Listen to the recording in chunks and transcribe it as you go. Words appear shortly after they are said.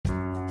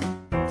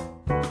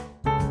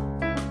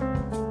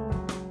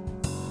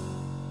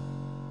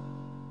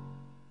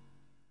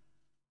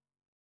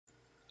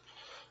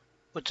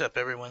What's up,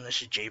 everyone?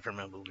 This is Jay from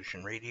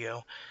Evolution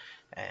Radio,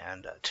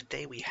 and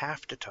today we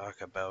have to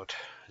talk about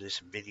this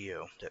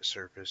video that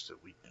surfaced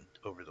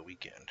over the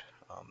weekend.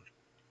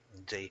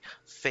 It's a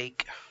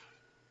fake,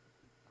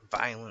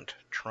 violent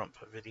Trump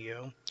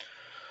video.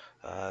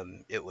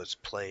 It was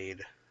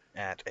played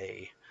at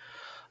a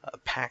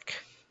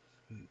PAC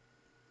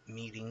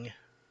meeting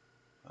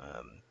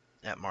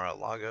at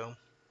Mar-a-Lago,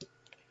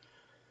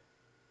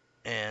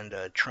 and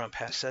Trump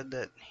has said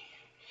that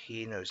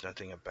he knows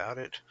nothing about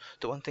it.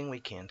 The one thing we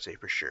can say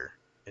for sure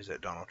is that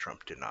Donald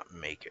Trump did not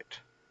make it.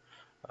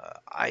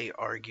 I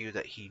argue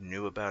that he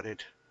knew about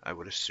it. I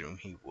would assume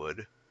he would.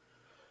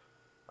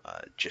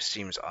 It just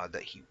seems odd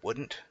that he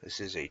wouldn't. This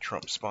is a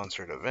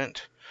Trump-sponsored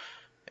event,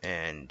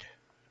 and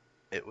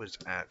it was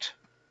at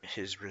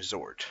his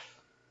resort.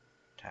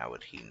 How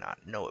would he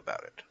not know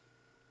about it?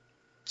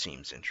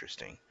 Seems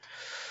interesting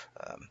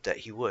that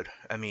he would.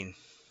 I mean,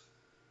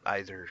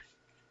 either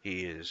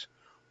he is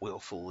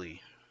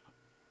willfully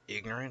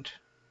ignorant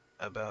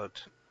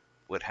about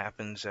what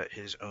happens at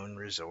his own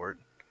resort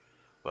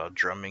while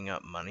drumming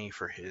up money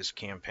for his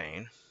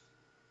campaign,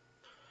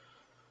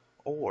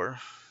 or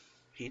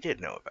he did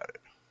know about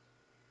it.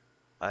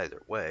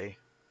 Either way,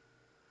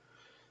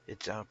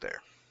 it's out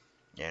there,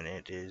 and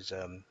it is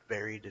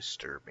very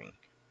disturbing,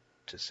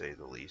 to say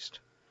the least.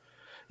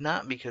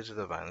 Not because of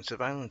the violence. The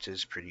violence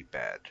is pretty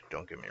bad,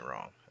 don't get me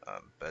wrong,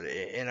 but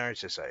in our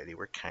society,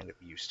 we're kind of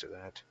used to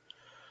that.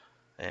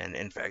 And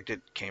in fact,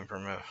 it came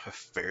from a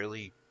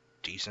fairly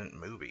decent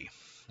movie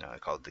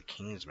called The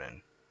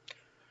Kingsman.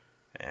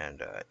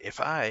 And if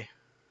I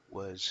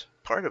was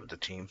part of the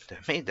team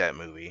that made that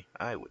movie,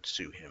 I would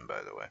sue him,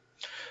 by the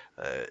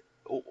way.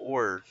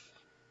 Or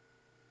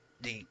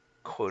the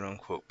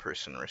quote-unquote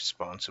person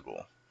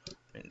responsible.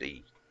 And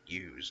they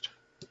used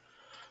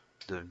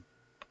the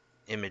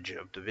image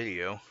of the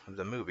video of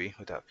the movie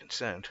without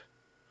consent.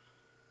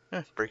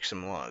 Break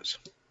some laws.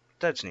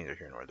 That's neither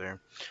here nor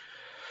there.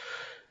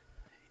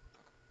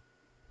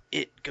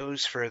 It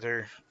goes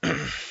further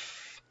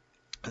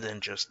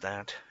than just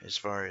that, as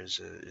far as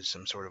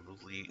some sort of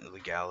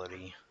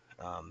legality.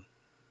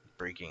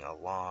 Breaking a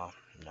law,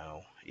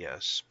 no,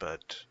 yes,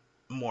 but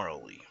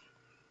morally,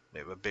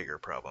 we have a bigger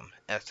problem,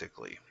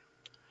 ethically.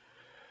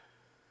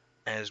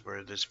 As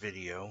where this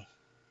video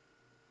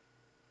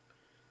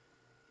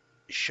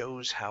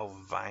shows how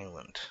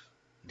violent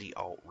the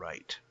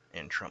alt-right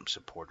and Trump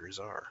supporters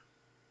are.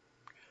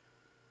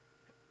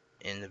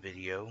 In the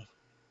video,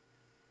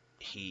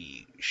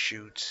 he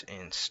shoots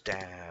and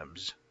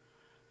stabs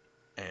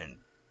and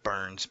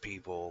burns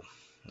people.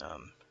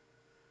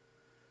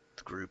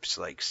 Groups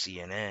like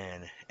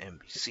CNN,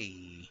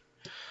 NBC,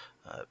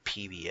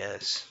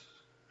 PBS,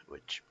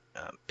 which,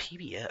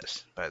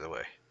 PBS, by the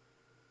way.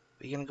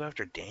 Are you gonna go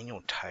after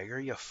Daniel Tiger,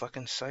 you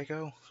fucking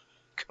psycho?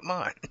 Come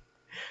on.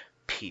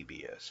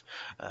 PBS.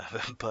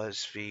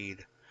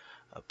 BuzzFeed,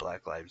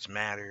 Black Lives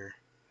Matter,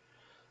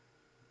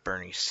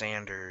 Bernie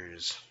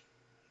Sanders,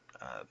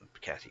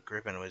 Kathy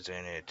Griffin was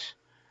in it,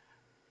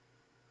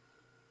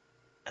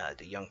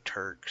 the Young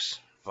Turks,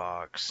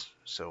 Vox,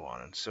 so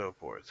on and so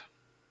forth.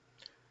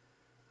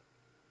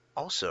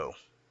 Also,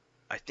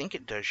 I think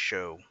it does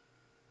show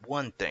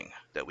one thing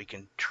that we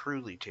can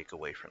truly take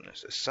away from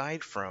this,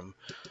 aside from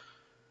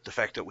the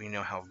fact that we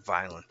know how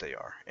violent they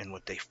are and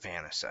what they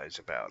fantasize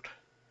about.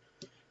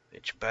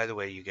 Which, by the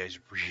way, you guys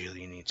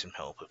really need some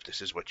help if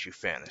this is what you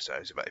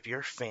fantasize about. If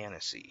your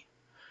fantasy,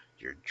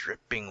 your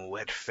dripping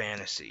wet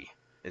fantasy,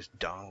 is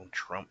Donald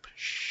Trump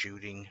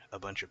shooting a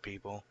bunch of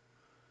people,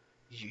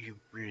 you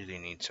really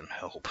need some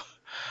help.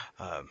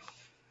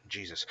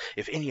 Jesus,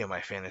 if any of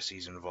my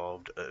fantasies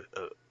involved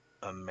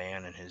a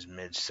man in his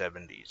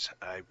mid-70s,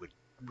 I would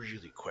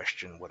really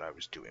question what I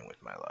was doing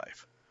with my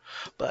life.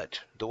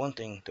 But the one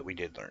thing that we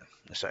did learn,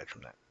 aside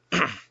from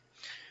that,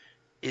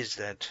 is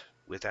that,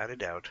 without a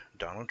doubt,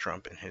 Donald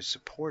Trump and his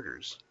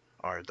supporters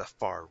are the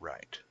far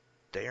right.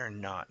 They are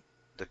not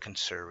the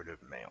conservative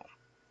male.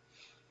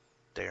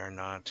 They are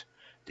not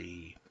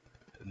the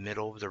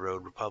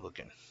middle-of-the-road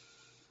Republican.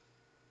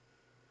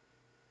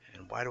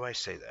 And why do I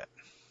say that?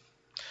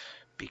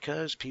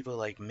 Because people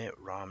like Mitt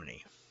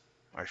Romney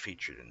are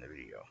featured in the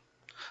video.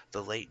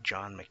 The late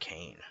John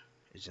McCain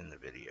is in the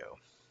video.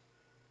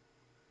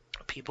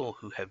 People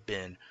who have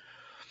been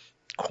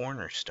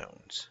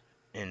cornerstones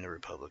in the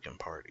Republican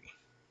Party,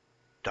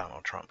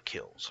 Donald Trump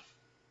kills.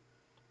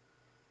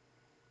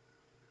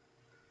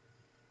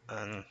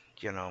 And,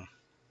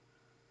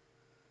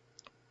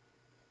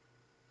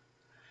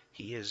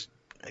 he has,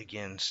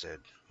 again, said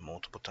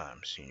multiple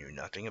times he knew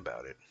nothing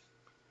about it.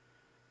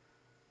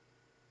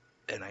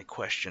 And I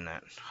question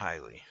that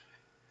highly,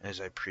 as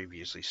I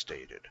previously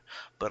stated.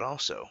 But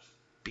also,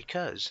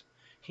 because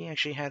he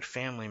actually had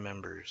family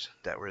members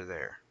that were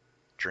there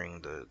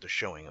during the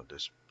showing of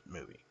this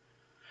movie.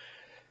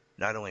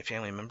 Not only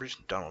family members,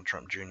 Donald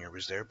Trump Jr.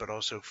 was there, but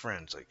also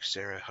friends like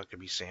Sarah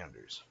Huckabee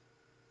Sanders.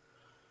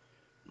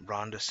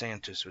 Ron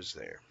DeSantis was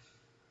there.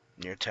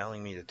 And you're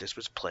telling me that this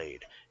was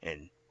played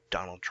and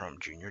Donald Trump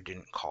Jr.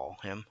 didn't call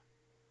him?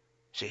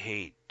 Say,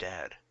 hey,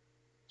 Dad,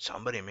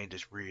 somebody made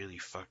this really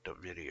fucked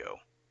up video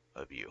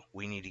of you.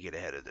 We need to get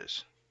ahead of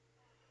this.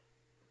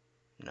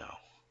 No.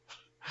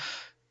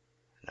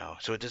 No.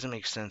 So it doesn't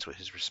make sense what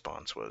his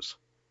response was.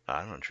 I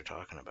don't know what you're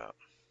talking about.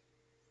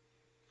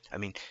 I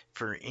mean,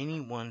 for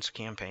anyone's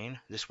campaign,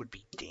 this would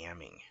be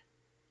damning.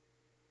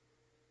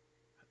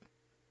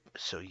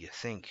 So you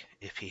think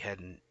if he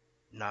hadn't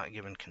not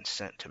given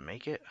consent to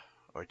make it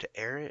or to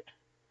air it,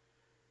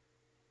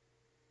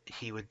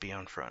 he would be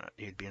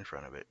he'd be in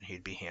front of it.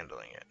 He'd be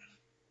handling it.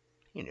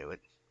 He knew it.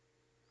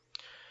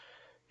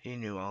 He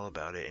knew all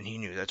about it, and he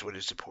knew that's what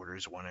his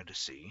supporters wanted to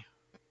see.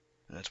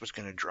 And that's what's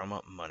going to drum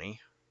up money.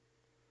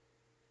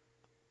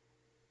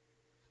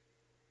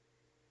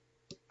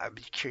 I'd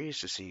be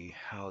curious to see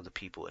how the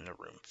people in the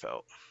room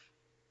felt.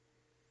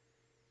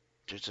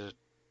 There's a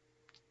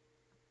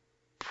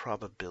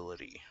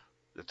probability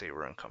that they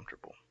were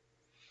uncomfortable.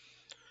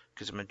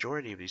 Because the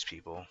majority of these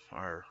people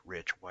are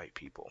rich white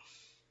people.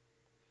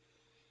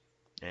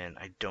 And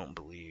I don't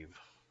believe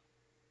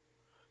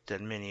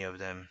that many of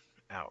them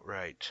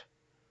outright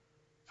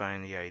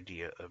find the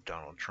idea of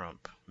Donald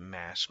Trump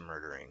mass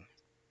murdering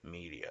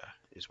media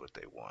is what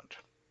they want.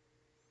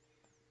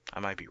 I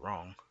might be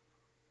wrong,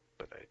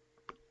 but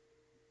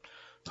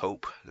I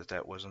hope that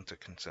that wasn't the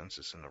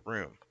consensus in the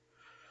room.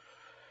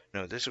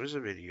 No, this was a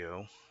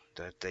video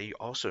that they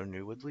also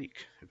knew would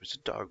leak. It was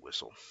a dog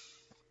whistle,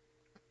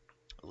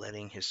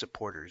 letting his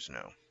supporters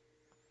know,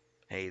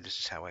 hey, this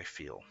is how I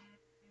feel.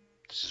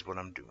 This is what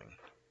I'm doing.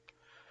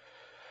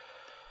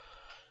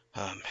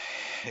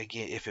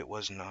 Again, if it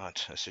was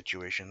not a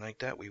situation like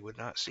that, we would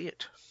not see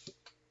it.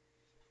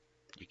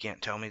 You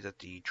can't tell me that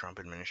the Trump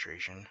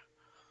administration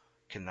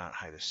cannot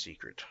hide a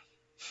secret.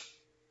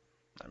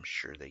 I'm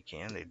sure they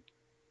can. They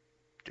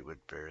do it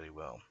fairly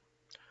well.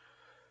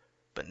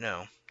 But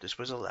no, this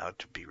was allowed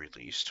to be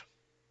released.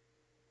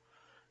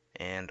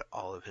 And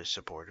all of his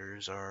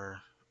supporters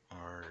are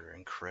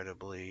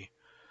incredibly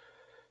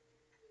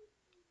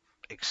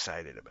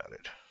excited about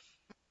it.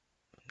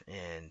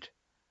 And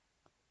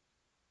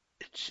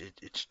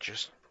it's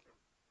just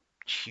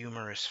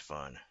humorous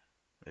fun,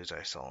 as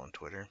I saw on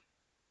Twitter.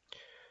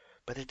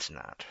 But it's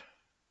not.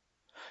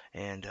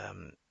 And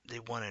they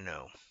want to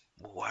know,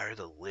 why are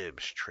the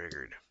libs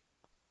triggered?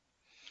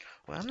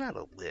 Well, I'm not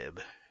a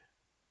lib,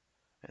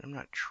 and I'm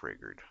not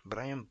triggered, but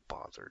I am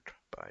bothered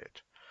by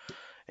it.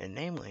 And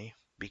namely,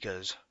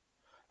 because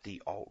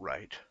the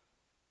alt-right,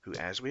 who,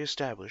 as we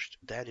established,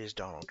 that is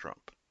Donald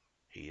Trump.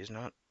 He is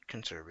not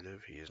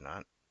conservative. He is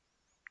not.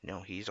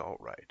 No, he's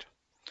alt-right.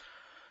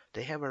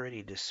 They have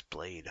already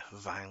displayed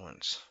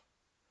violence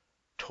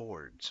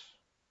towards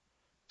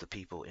the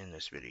people in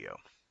this video.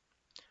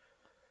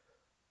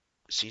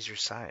 Caesar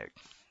Sayak,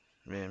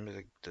 remember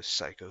the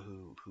psycho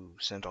who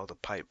sent all the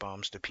pipe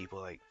bombs to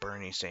people like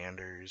Bernie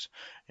Sanders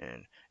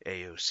and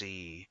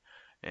AOC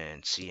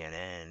and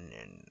CNN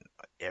and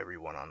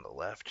everyone on the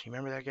left? You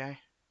remember that guy?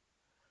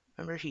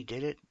 Remember he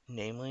did it,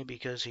 namely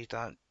because he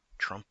thought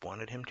Trump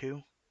wanted him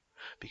to?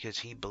 Because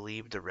he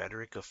believed the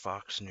rhetoric of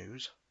Fox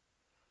News?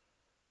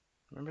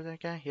 Remember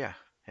that guy? Yeah,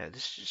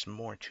 this is just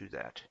more to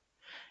that.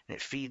 And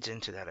it feeds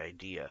into that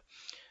idea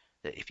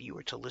that if you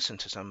were to listen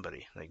to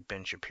somebody like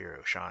Ben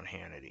Shapiro, Sean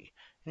Hannity,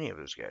 any of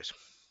those guys,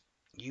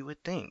 you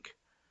would think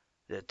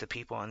that the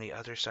people on the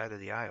other side of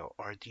the aisle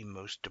are the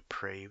most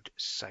depraved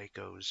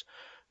psychos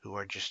who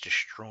are just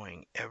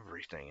destroying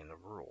everything in the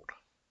world.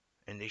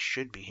 And they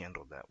should be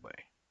handled that way.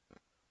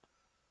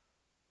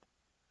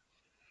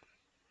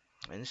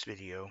 And this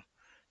video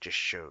just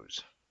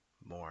shows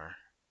more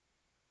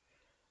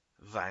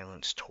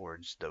violence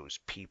towards those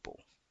people.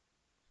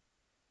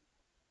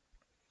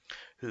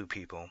 Who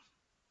people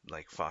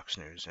like Fox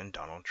News and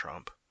Donald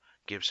Trump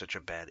give such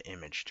a bad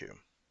image to.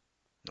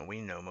 Now, we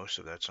know most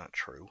of that's not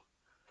true.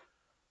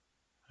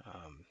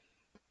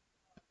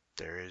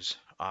 There is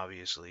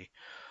obviously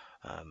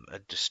a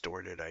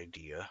distorted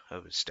idea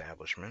of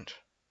establishment,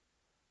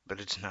 but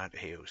it's not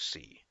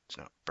AOC. It's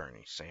not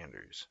Bernie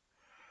Sanders.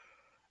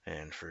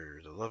 And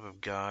for the love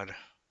of God,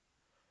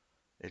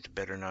 it's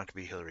better not to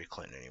be Hillary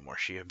Clinton anymore.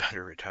 She had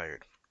better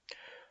retired.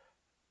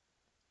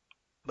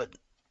 But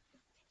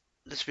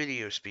this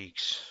video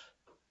speaks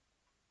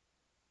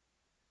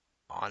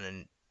on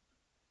a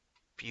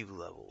few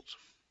levels.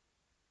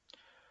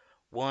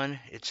 One,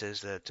 it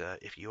says that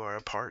if you are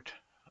a part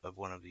of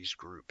one of these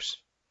groups,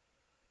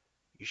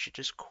 you should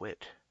just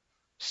quit.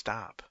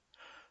 Stop.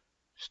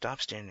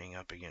 Stop standing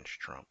up against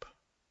Trump.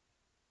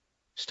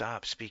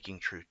 Stop speaking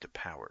truth to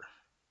power.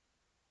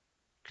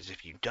 Because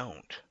if you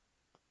don't,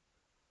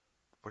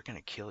 we're going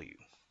to kill you.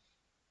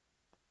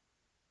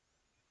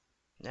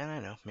 And I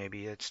know,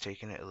 maybe it's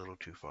taken it a little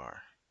too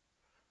far.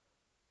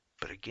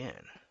 But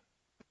again,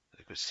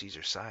 look at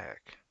Caesar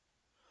Sayak.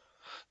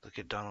 Look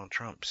at Donald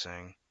Trump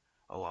saying,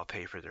 oh, I'll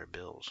pay for their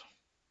bills.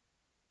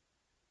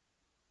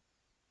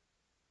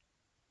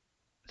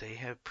 They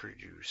have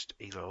produced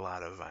a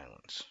lot of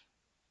violence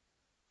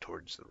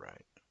towards the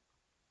right.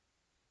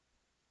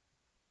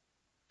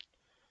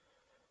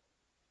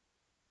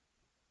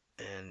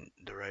 And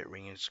the right right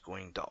wing is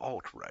going, the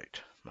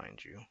alt-right, mind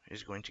you,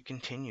 is going to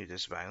continue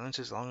this violence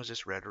as long as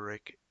this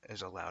rhetoric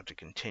is allowed to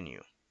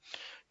continue.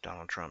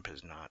 Donald Trump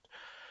has not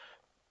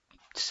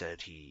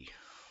said he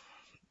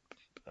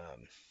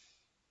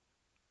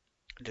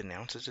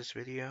denounces this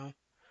video.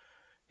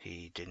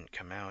 He didn't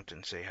come out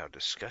and say how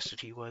disgusted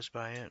he was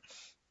by it.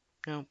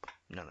 Nope,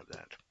 none of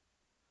that.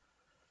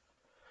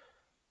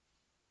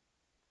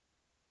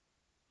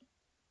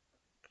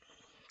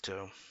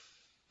 So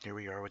here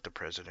we are with the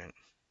president,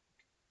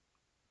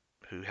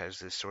 who has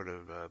this sort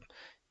of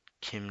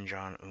Kim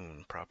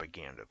Jong-un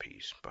propaganda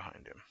piece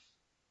behind him.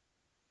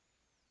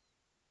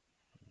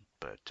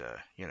 But,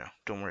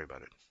 don't worry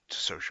about it. It's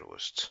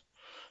socialists.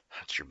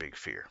 That's your big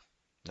fear.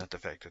 Not the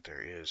fact that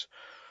there is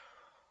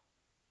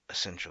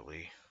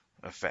essentially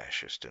a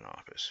fascist in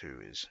office who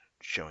is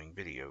showing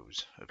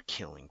videos of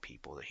killing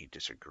people that he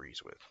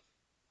disagrees with.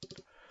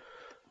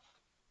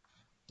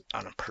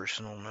 On a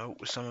personal note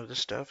with some of this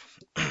stuff,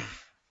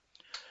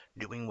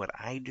 doing what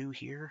I do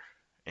here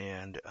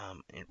and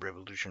in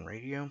Revolution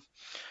Radio,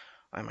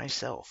 I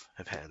myself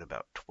have had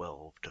about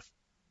 12 to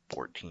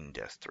 14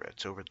 death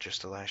threats over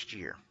just the last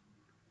year.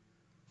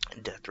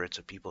 Death threats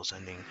of people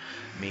sending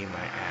me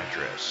my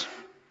address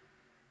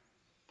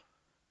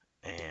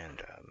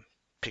and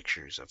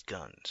pictures of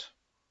guns,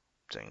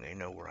 saying they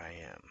know where I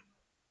am.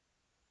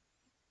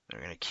 They're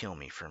going to kill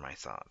me for my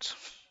thoughts.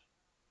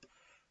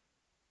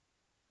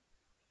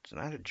 It's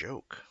not a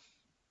joke.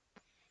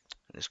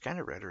 This kind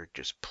of rhetoric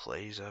just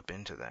plays up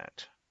into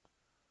that.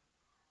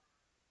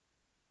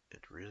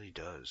 It really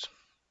does.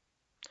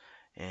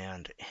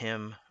 And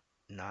him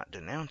not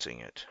denouncing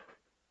it,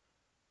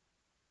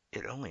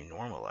 it only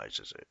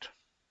normalizes it.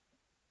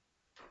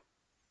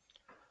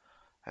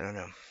 I don't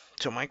know.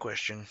 So my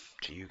question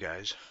to you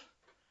guys,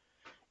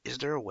 is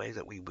there a way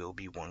that we will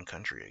be one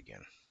country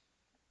again?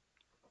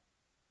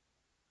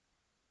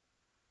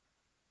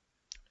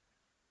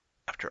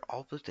 After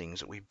all the things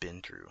that we've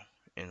been through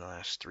in the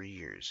last 3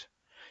 years,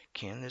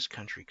 can this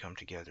country come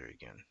together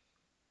again?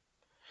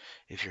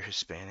 If you're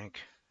Hispanic,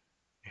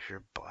 if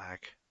you're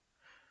black,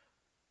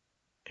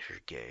 if you're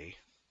gay,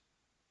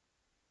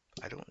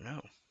 I don't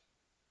know.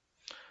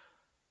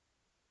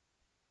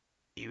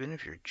 Even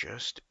if you're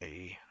just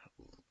a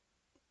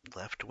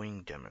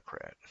left-wing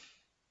Democrat,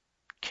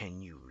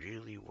 can you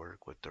really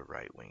work with the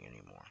right wing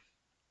anymore?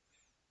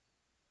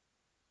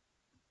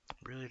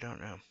 Really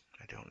don't know.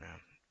 I don't know.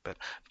 But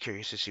I'm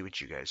curious to see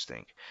what you guys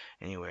think.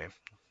 Anyway,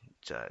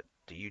 the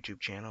YouTube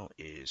channel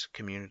is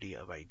Community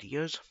of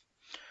Ideas.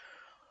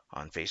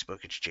 On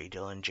Facebook, it's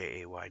Jaydyllan,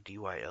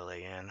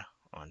 Jaydyllan.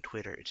 On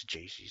Twitter, it's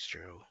JC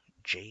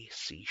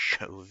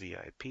Show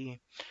VIP.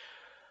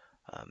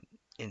 Not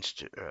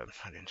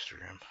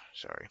Instagram,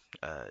 sorry.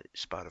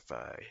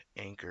 Spotify,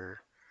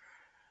 Anchor,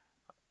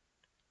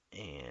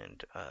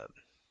 and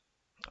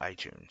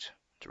iTunes.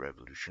 It's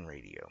Revolution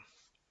Radio.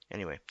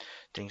 Anyway,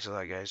 thanks a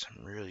lot, guys.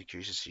 I'm really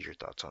curious to see your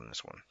thoughts on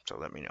this one, so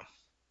let me know.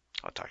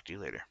 I'll talk to you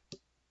later.